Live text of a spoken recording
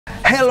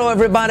Hello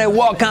everybody,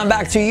 welcome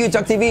back to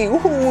YouTube TV.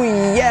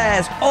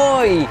 Yes,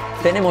 hoy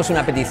tenemos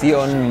una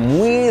petición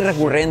muy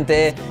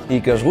recurrente y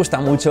que os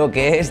gusta mucho,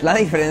 que es la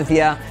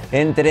diferencia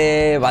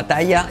entre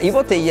batalla y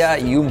botella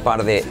y un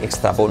par de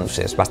extra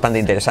bonuses bastante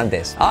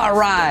interesantes.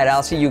 Alright,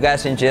 I'll see you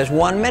guys in just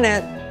 1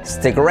 minute.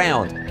 Stick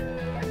around.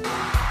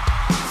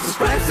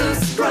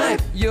 Subscribe,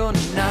 you're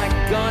not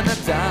gonna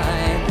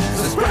die.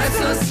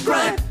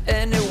 Subscribe,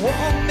 and it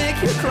won't make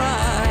you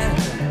cry.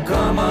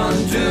 Come on,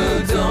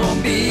 dude,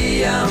 don't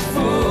be a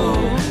fool.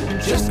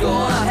 Just go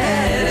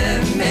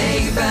ahead and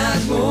make that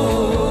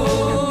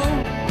move.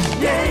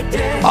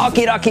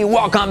 Okie dokie,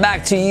 welcome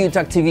back to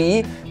YouTube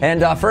TV.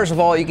 And first of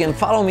all, you can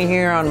follow me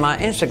here on my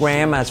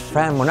Instagram as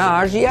Fran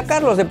Monage. Y a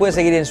Carlos le puedes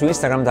seguir en su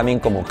Instagram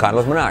también como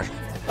Carlos Monage.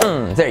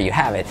 There you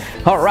have it.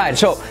 Alright,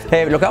 so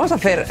lo que vamos a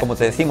hacer, como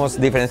te decimos,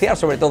 diferenciar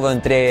sobre todo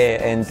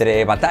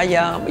entre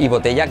batalla y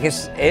botella, que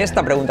es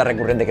esta pregunta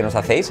recurrente que nos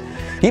hacéis.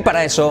 Y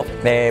para eso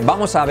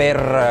vamos a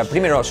ver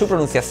primero su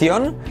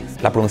pronunciación,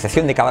 la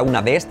pronunciación de cada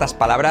una de estas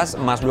palabras,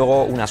 más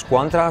luego unas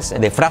cuantas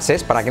de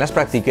frases para que las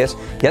practiques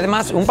y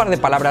además un par de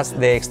palabras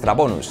de extra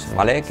bonus,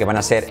 ¿vale? Que van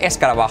a ser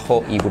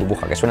escarabajo y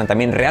burbuja, que suenan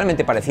también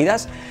realmente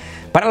parecidas.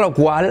 Para lo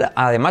cual,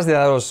 además de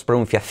daros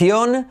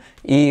pronunciación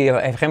y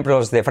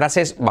ejemplos de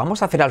frases,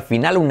 vamos a hacer al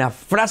final una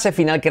frase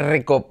final que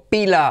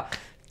recopila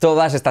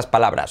todas estas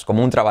palabras,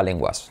 como un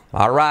trabalenguas.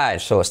 Alright,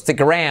 so stick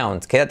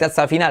around, quédate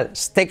hasta el final,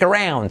 stick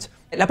around.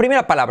 La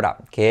primera palabra,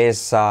 que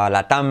es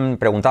la tan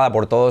preguntada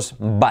por todos,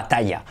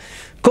 batalla.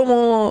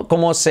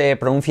 ¿Cómo se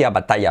pronuncia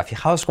batalla?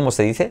 Fijaos cómo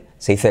se dice.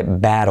 Se dice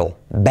battle,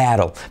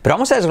 battle. Pero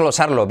vamos a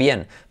desglosarlo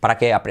bien para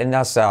que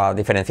aprendas a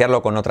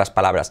diferenciarlo con otras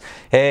palabras.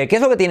 ¿Qué es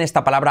lo que tiene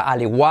esta palabra?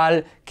 Al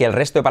igual que el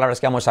resto de palabras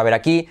que vamos a ver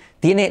aquí,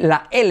 tiene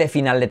la L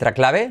final, letra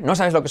clave. ¿No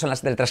sabes lo que son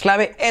las letras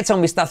clave? Echa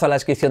un vistazo a la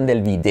descripción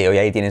del vídeo y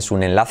ahí tienes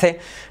un enlace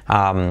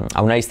a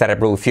una lista de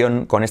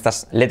reproducción con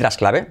estas letras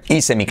clave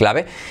y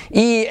semiclave.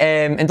 Y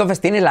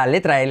entonces tiene la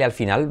letra L al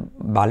final,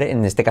 ¿vale?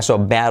 En este caso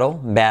battle,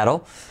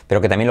 battle,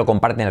 pero que también lo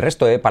comparten el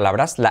resto de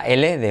palabras. La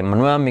L de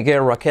Manuel,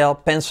 Miguel, Raquel,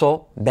 pencil,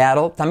 battle.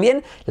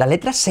 También la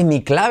letra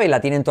semiclave la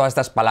tienen todas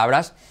estas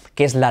palabras,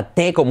 que es la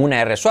T como una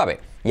R suave.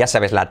 Ya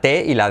sabes, la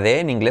T y la D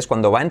en inglés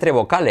cuando va entre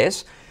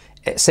vocales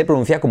se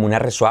pronuncia como una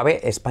R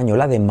suave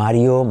española de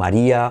Mario,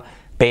 María,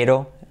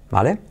 pero,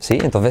 ¿vale? Sí,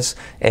 entonces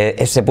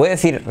se puede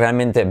decir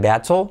realmente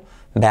battle,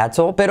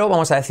 pero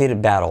vamos a decir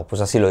battle,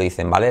 pues así lo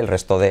dicen, ¿vale? El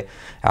resto de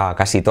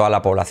casi toda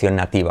la población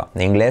nativa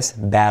de inglés,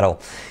 battle.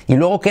 Y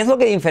luego, ¿qué es lo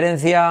que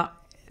diferencia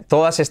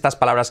todas estas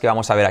palabras que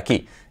vamos a ver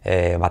aquí?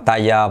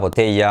 Batalla,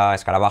 botella,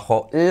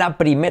 escarabajo, la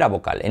primera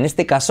vocal. En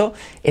este caso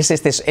se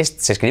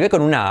escribe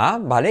con una A,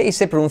 ¿vale? Y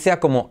se pronuncia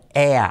como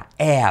ea,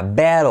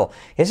 battle.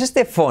 Es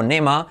este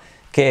fonema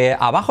que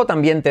abajo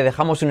también te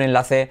dejamos un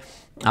enlace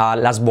a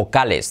las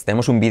vocales.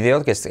 Tenemos un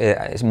vídeo que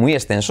es muy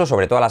extenso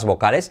sobre todas las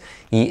vocales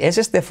y es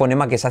este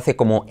fonema que se hace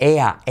como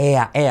ea.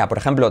 Por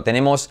ejemplo,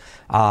 tenemos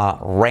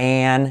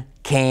ran,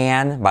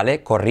 can,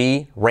 ¿vale?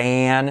 Corrí,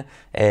 ran,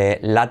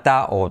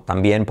 lata o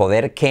también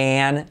poder,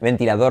 can,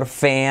 ventilador,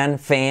 fan.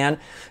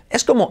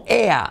 Es como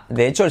ea.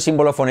 De hecho, el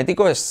símbolo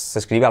fonético se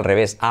escribe al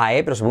revés,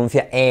 ae, pero se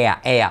pronuncia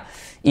ea.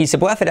 Y se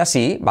puede hacer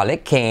así, ¿vale?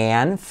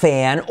 Can,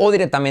 fan, o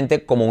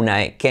directamente como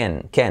una E,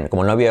 can,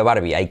 como el novio de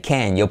Barbie. I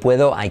can, yo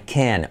puedo, I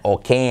can, o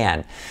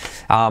can.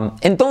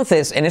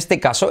 Entonces, en este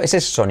caso, ese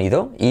es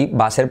sonido y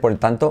va a ser, por lo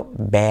tanto,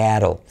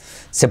 battle.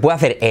 Se puede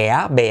hacer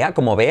ea, Bea,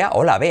 como Bea.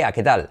 Hola, Bea,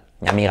 ¿qué tal?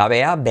 Mi amiga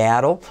Bea,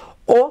 battle.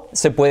 O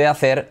se puede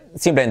hacer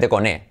simplemente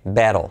con E,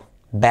 battle.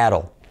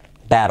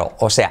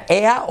 O sea,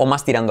 ea o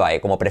más tirando a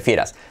E, como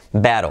prefieras.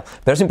 Battle.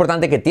 Pero es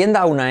importante que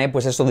tienda a una E,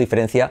 pues eso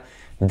diferencia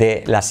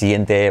de la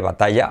siguiente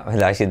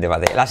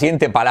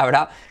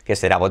palabra, que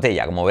será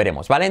botella, como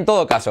veremos, ¿vale? En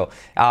todo caso,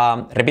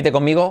 repite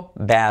conmigo,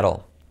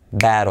 battle,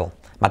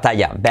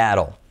 batalla,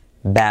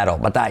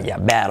 batalla,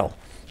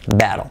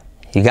 battle.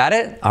 You got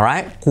it? All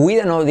right?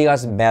 Cuida, no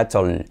digas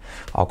battle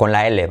o con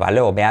la L,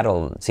 ¿vale? O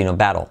battle, sino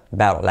battle.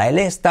 La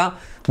L está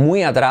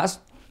muy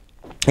atrás.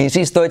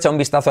 Insisto, echa un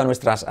vistazo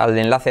al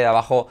enlace de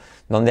abajo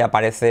donde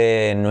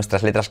aparecen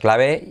nuestras letras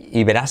clave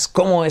y verás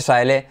cómo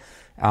esa L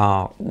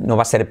no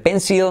va a ser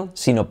pencil,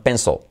 sino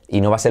pencil.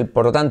 Y no va a ser,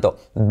 por lo tanto,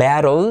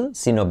 battle,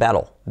 sino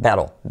battle,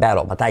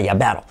 batalla,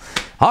 battle.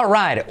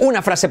 Alright,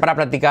 una frase para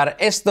practicar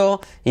esto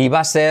y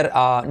va a ser,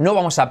 no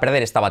vamos a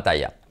perder esta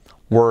batalla.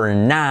 We're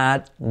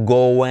not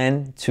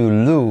going to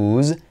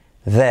lose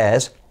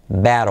this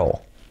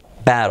battle.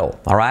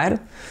 Alright?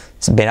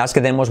 Verás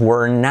que tenemos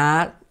we're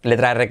not,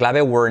 letra R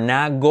clave, we're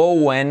not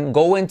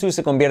going to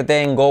se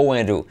convierte en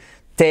going to.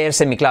 T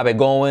semiclave,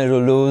 going to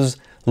lose.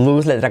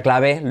 Lose, letra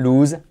clave,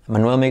 lose,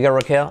 Manuel, Miguel,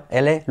 Raquel,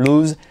 L,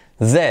 lose,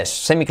 this,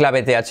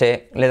 semiclave,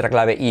 TH, letra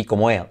clave, I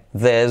como E,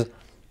 this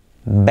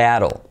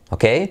battle,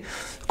 ¿ok?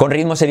 Con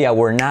ritmo sería,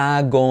 we're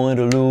not going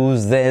to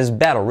lose this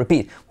battle.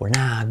 Repeat, we're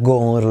not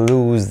going to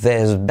lose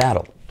this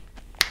battle.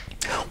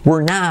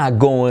 We're not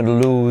going to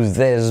lose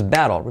this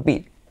battle.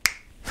 Repeat,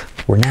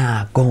 we're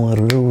not going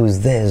to lose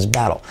this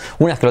battle.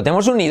 Una vez que lo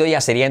tenemos unido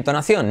ya sería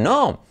entonación.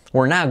 No,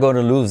 we're not going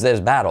to lose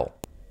this battle.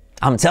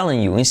 I'm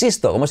telling you,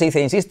 insisto. ¿Cómo se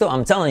dice insisto?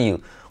 I'm telling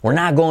you. We're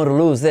not going to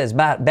lose this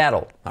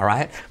battle. All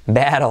right?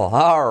 Battle.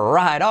 All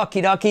right.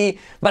 Okidoki.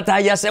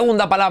 Batalla.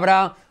 Segunda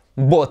palabra.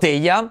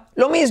 Botella.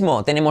 Lo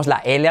mismo. Tenemos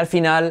la L al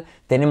final.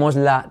 Tenemos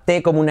la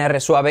T como una R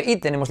suave. Y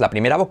tenemos la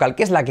primera vocal,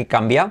 que es la que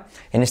cambia.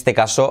 En este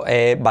caso,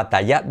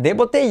 batalla de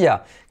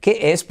botella.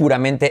 Que es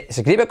puramente...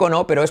 Se escribe con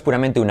O, pero es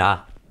puramente una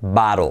A.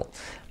 Battle.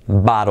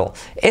 Battle.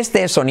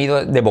 Este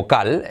sonido de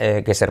vocal,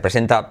 que se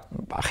representa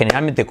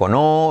generalmente con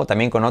O,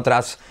 también con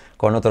otros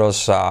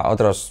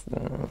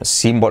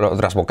símbolos,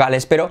 otras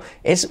vocales, pero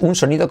es un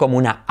sonido como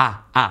una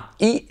A.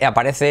 Y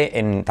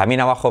aparece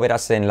también abajo,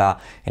 verás en la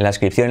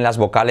descripción en las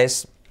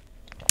vocales,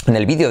 en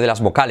el vídeo de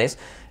las vocales,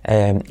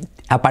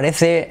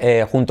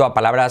 aparece junto a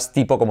palabras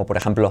tipo como por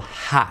ejemplo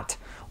hat,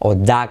 o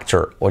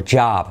doctor, o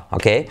job,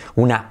 ¿ok?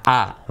 Una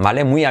A,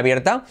 ¿vale? Muy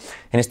abierta.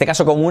 En este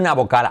caso como una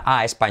vocal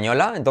A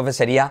española, entonces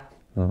sería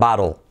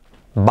battle,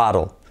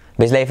 battle.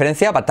 ¿Veis la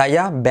diferencia?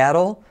 Batalla,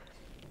 battle,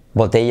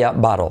 botella,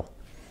 battle.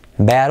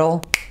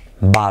 Battle,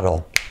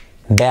 battle.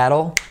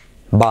 Battle,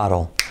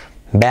 battle.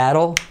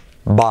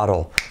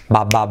 Battle,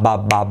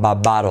 battle.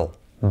 Battle.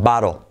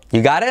 Battle.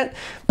 You got it?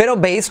 Pero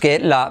veis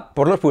que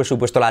por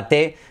supuesto la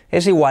T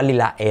es igual y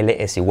la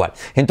L es igual.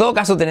 En todo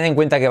caso, tened en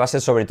cuenta que va a ser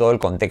sobre todo el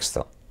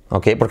contexto,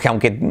 ¿ok? Porque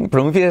aunque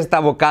pronuncies esta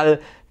vocal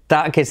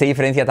que se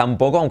diferencia tan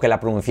poco, aunque la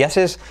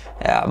pronunciases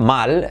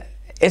mal,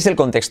 es el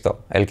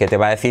contexto el que te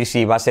va a decir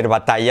si va a ser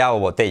batalla o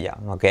botella,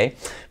 ¿ok?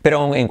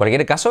 Pero en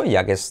cualquier caso,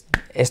 ya que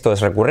esto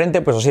es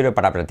recurrente, pues os sirve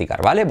para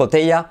practicar, ¿vale?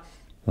 Botella,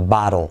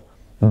 battle,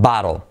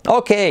 battle.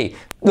 Ok,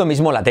 lo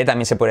mismo la T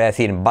también se podría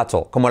decir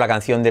battle, como la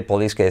canción de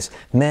Podéis que es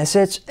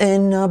Message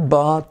in a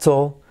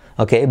Bottle,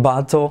 ¿ok?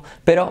 Battle,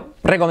 pero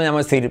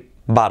recomendamos decir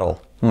battle,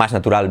 más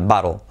natural,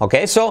 battle, ¿ok?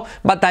 So,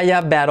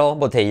 batalla, battle,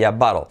 botella,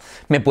 battle.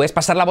 ¿Me puedes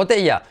pasar la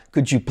botella?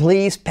 Could you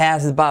please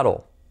pass the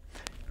bottle?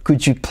 Could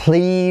you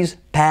please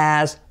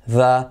pass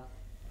the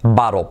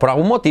bottle? Por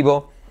algún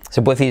motivo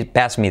se puede decir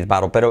pass me the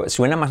bottle, pero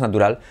suena más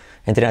natural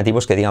entre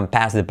nativos que digan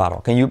pass the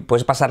bottle.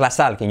 ¿Puedes pasar la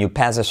sal? Can you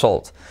pass the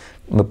salt?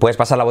 ¿Puedes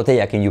pasar la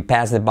botella? Can you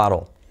pass the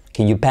bottle?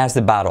 Can you pass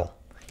the bottle?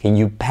 Can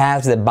you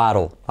pass the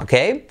bottle? ¿Ok?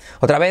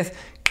 Otra vez.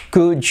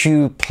 Could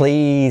you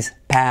please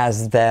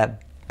pass the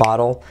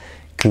bottle?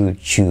 Could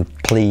you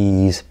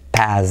please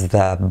pass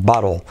the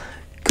bottle?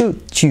 Could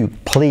you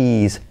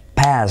please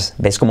pass?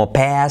 ¿Ves como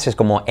pass? Es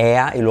como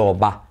ea y luego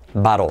va.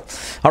 Battle.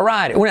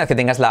 Alright, una vez que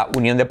tengas la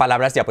unión de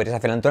palabras ya podrías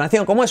hacer la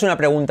entonación. Como es una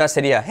pregunta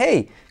sería,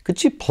 hey, could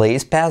you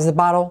please pass the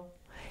bottle?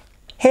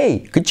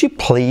 Hey, could you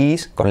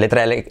please, con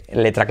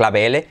letra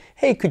clave L,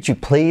 hey, could you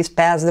please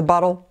pass the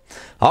bottle?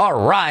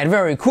 Alright,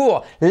 very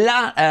cool.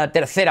 La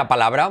tercera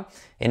palabra,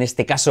 en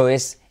este caso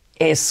es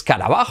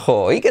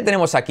escarabajo. ¿Y qué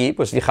tenemos aquí?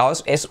 Pues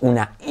fijaos, es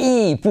una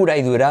I pura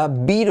y dura,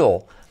 beetle.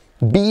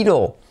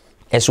 Beetle.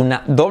 Es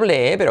una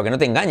doble E, pero que no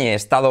te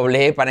engañes, esta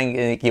doble E para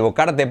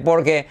equivocarte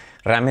porque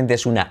realmente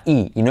es una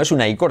I. Y no es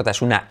una I corta,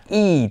 es una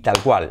I tal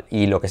cual.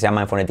 Y lo que se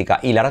llama en fonética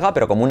I larga,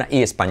 pero como una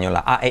I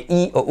española. A, E,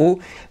 I, O, U,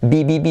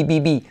 B, B, B, B,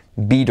 B,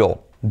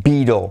 beetle,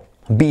 beetle,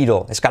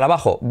 beetle.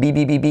 Escarabajo, B,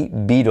 B, B, B,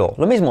 beetle.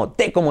 Lo mismo,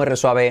 T como R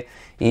suave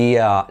y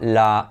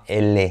la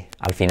L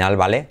al final,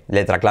 ¿vale?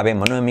 Letra clave,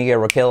 Manuel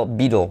Miguel Raquel,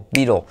 beetle,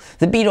 beetle.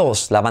 The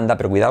Beatles, la banda,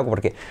 pero cuidado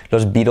porque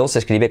los Beatles se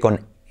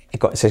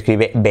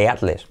escribe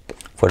Beatles.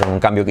 Fueron un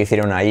cambio que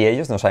hicieron ahí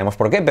ellos, no sabemos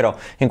por qué, pero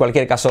en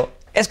cualquier caso,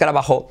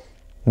 escarabajo,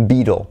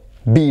 beetle,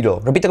 beetle.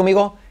 Repite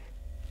conmigo,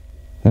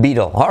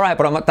 beetle. Alright,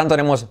 por lo tanto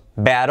tenemos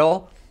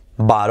battle,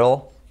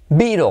 bottle,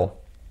 beetle.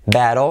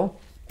 Battle,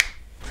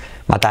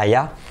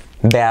 batalla,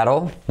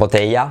 battle,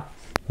 botella,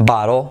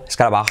 bottle,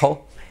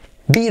 escarabajo,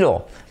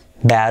 beetle.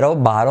 Battle,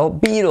 bottle,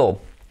 beetle.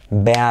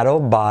 Battle,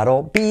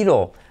 bottle,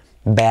 beetle.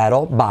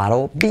 Battle,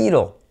 bottle,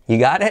 beetle. You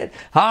got it?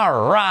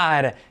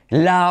 Alright.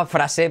 La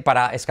frase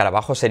para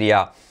escarabajo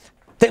sería: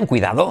 ten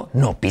cuidado,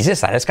 no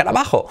pises al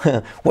escarabajo.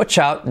 Watch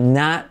out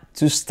not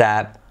to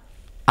step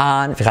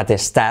on, fíjate,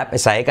 step,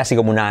 esa E casi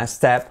como una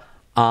step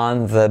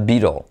on the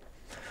beetle.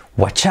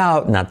 Watch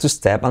out not to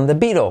step on the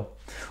beetle.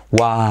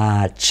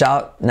 Watch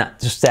out not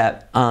to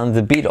step on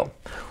the beetle.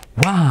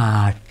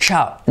 Watch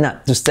out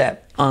not to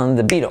step on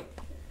the beetle.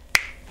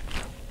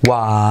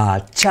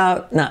 Watch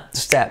out not to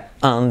step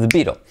on the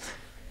beetle.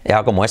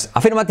 Ya como es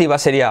afirmativa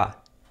sería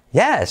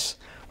yes.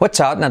 Watch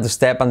out not to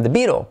step on the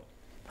beetle.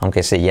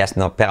 Aunque ese yes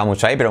no pega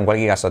mucho ahí, pero en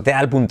cualquier caso te da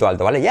el punto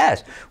alto, ¿vale?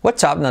 Yes.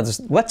 Watch out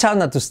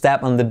not to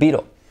step on the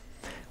beetle.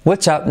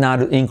 Watch out not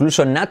to,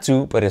 incluso not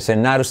to, puede ser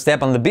not to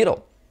step on the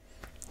beetle.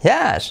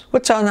 Yes.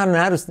 Watch out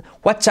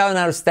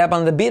not to step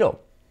on the beetle.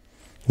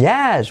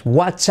 Yes.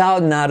 Watch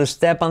out not to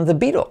step on the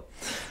beetle.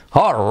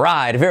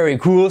 Alright, very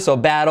cool. So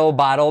battle,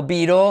 bottle,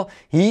 beetle.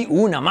 Y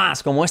una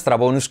más como extra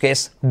bonus que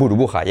es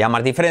burbuja, ya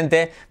más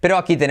diferente, pero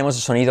aquí tenemos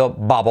el sonido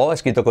bubble,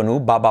 escrito con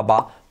U,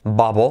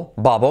 bubble,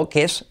 bubble,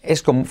 que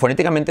es como,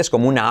 fonéticamente es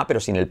como una A,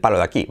 pero sin el palo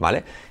de aquí,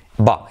 ¿vale?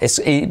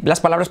 Y las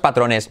palabras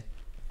patrones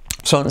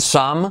son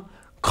some,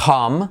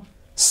 come,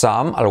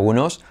 some,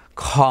 algunos,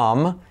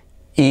 come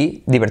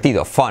y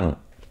divertido, fun.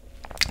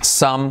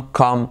 Some,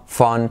 come,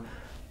 fun,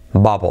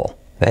 bubble.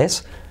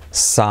 ¿Ves?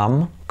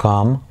 Some,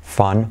 come,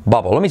 fun,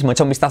 bubble. Lo mismo,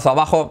 echa un vistazo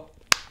abajo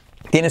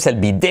tienes el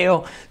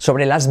video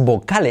sobre las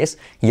vocales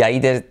y ahí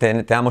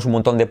te damos un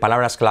montón de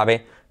palabras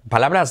clave,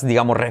 palabras,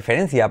 digamos,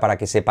 referencia para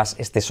que sepas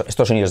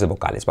estos sonidos de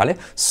vocales, ¿vale?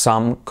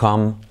 Some,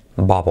 come,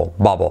 bubble,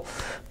 bubble.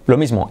 Lo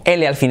mismo,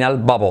 L al final,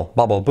 bubble,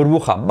 bubble,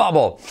 burbuja,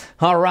 bubble.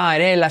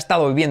 Alright, él ha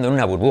estado viviendo en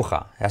una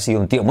burbuja. Ha sido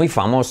un tío muy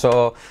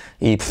famoso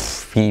y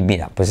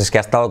mira, pues es que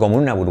ha estado como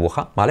en una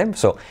burbuja, ¿vale?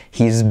 So,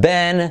 he's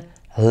been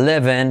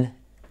living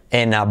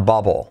in a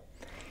bubble.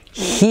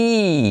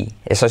 He,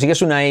 eso sí que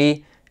es una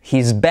I.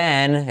 He's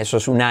been, eso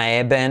es una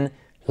E, been,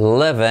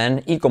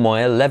 living, y como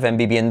él, living,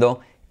 viviendo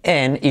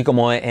en, y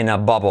como en a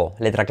bubble.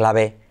 Letra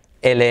clave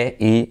L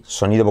y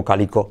sonido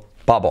vocálico,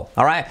 bubble.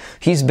 Alright,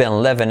 he's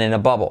been living in a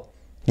bubble.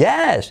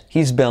 Yes,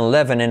 he's been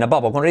living in a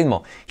bubble. Con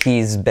ritmo.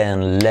 He's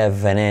been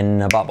living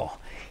in a bubble.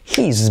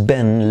 He's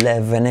been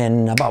living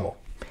in a bubble.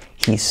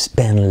 He's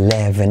been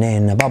living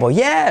in a bubble.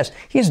 Yes,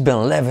 he's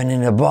been living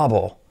in a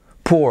bubble.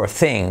 Poor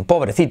thing.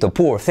 Pobrecito,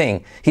 poor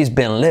thing. He's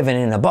been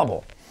living in a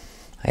bubble.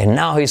 And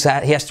now he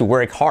has to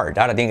work hard.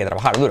 Ahora tiene que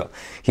trabajar duro.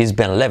 He's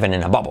been living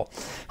in a bubble.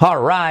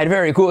 Alright,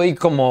 very cool. Y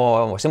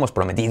como os hemos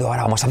prometido,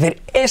 ahora vamos a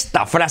hacer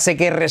esta frase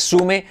que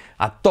resume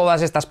a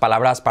todas estas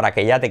palabras para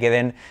que ya te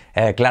queden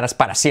claras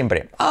para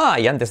siempre.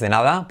 Y antes de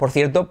nada, por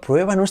cierto,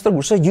 prueba nuestro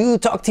curso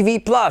YouTalk TV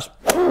Plus.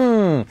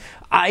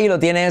 Ahí lo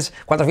tienes.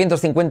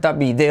 450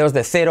 videos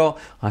de cero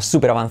a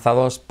súper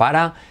avanzados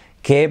para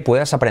que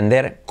puedas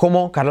aprender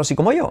como Carlos y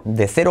como yo,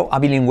 de cero a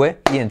bilingüe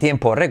y en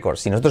tiempo récord.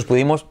 Si nosotros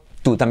pudimos,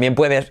 tú también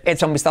puedes.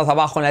 Echa un vistazo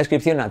abajo en la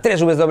descripción a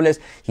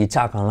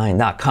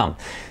www.youtalkonline.com.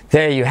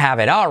 There you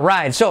have it. All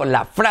right. So,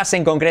 la frase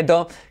en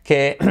concreto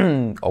que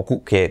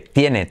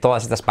tiene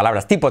todas estas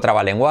palabras tipo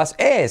trabalenguas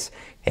es: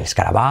 el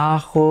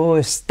escarabajo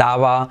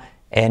estaba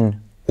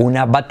en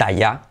una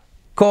batalla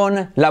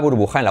con la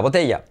burbuja en la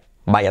botella.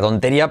 Vaya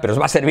tontería, pero os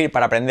va a servir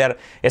para aprender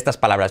estas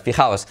palabras.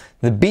 Fijaos,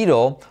 the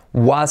beetle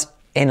was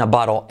in a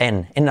battle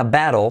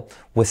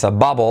with a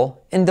bubble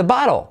in the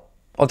bottle.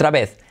 Otra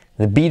vez,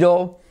 the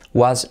beetle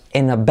was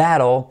in a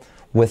battle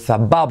with a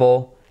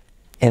bubble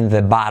in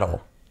the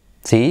bottle.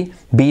 ¿Sí?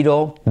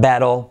 Beetle,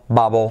 battle,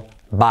 bubble,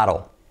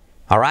 bottle.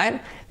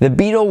 Alright? The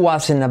beetle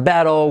was in a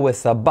battle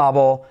with a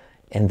bubble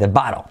in the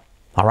bottle.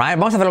 Alright?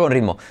 Vamos a hacerlo con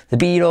ritmo. The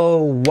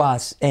beetle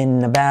was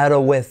in a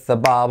battle with a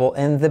bubble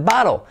in the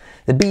bottle.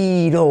 The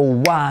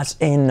beetle was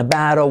in a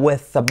battle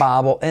with a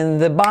bubble in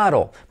the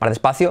bottle. Para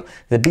despacio.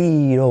 The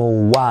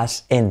beetle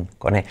was in.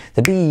 Con E.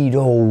 The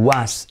beetle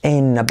was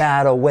in a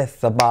battle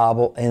with a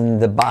bubble in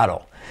the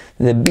bottle.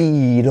 The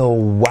beetle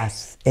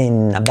was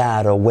in a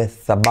battle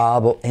with a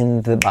bubble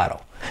in the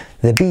bottle.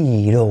 The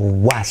beetle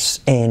was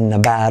in a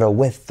battle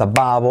with a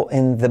bubble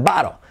in the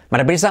bottle.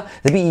 Más reprisa.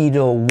 The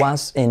beetle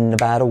was in a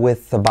battle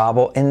with a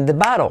bubble in the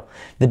bottle.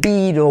 The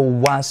beetle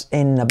was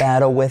in a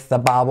battle with a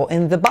bubble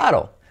in the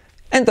bottle.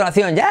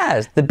 Entonación,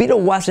 yes. The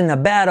beetle was in a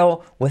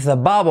battle with a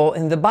bubble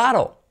in the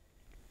bottle.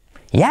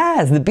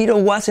 Yes, the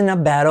beetle was in a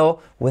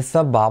battle with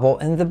a bubble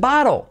in the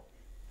bottle.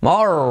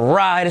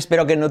 Alright,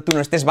 espero que tú no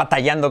estés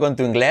batallando con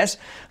tu inglés.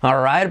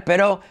 Alright,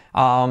 pero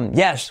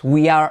yes,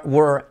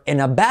 we're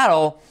in a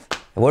battle.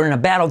 We're in a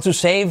battle to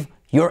save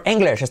your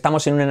English.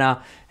 Estamos en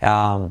una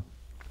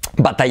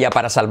batalla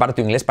para salvar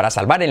tu inglés, para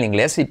salvar el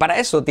inglés, y para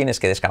eso tienes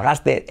que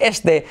descargarte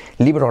este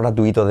libro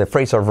gratuito de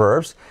Phrasal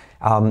Verbs.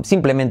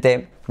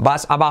 Simplemente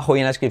vas abajo y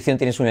en la descripción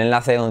tienes un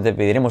enlace donde te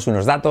pediremos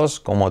unos datos,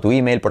 como tu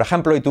email, por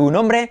ejemplo, y tu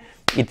nombre,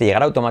 y te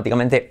llegará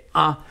automáticamente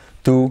a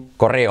tu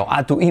correo,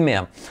 a tu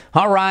email.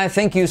 Alright,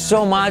 thank you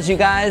so much, you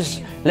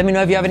guys. Let me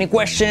know if you have any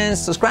questions.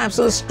 Subscribe.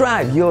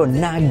 You're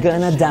not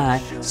gonna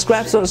die.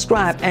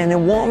 Subscribe, and it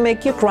won't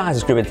make you cry.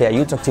 Suscríbete a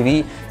YouTalk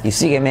TV y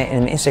sígueme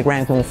en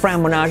Instagram como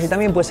Fran Monash. Y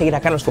también puedes seguir a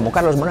Carlos como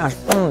Carlos Monash.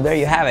 There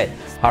you have it.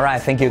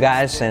 Alright, thank you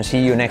guys, and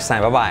see you next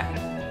time. Bye bye.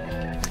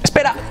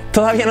 Espera,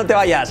 todavía no te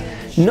vayas.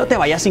 No te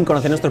vayas sin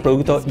conocer nuestro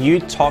producto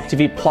YouTalk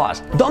TV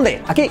Plus. ¿Dónde?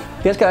 Aquí.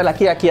 Tienes que darle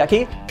aquí.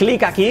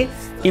 Clic aquí.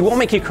 It won't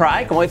make you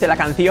cry, como dice la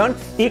canción,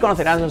 y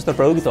conocerás nuestro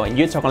producto en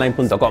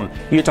youtalkonline.com,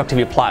 YouTalk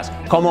TV Plus,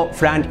 como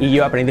Fran y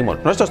yo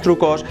aprendimos nuestros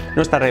trucos,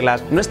 nuestras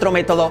reglas, nuestro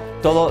método,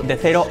 todo de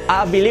cero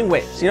a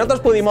bilingüe. Si nosotros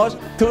pudimos,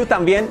 tú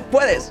también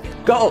puedes.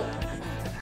 Go!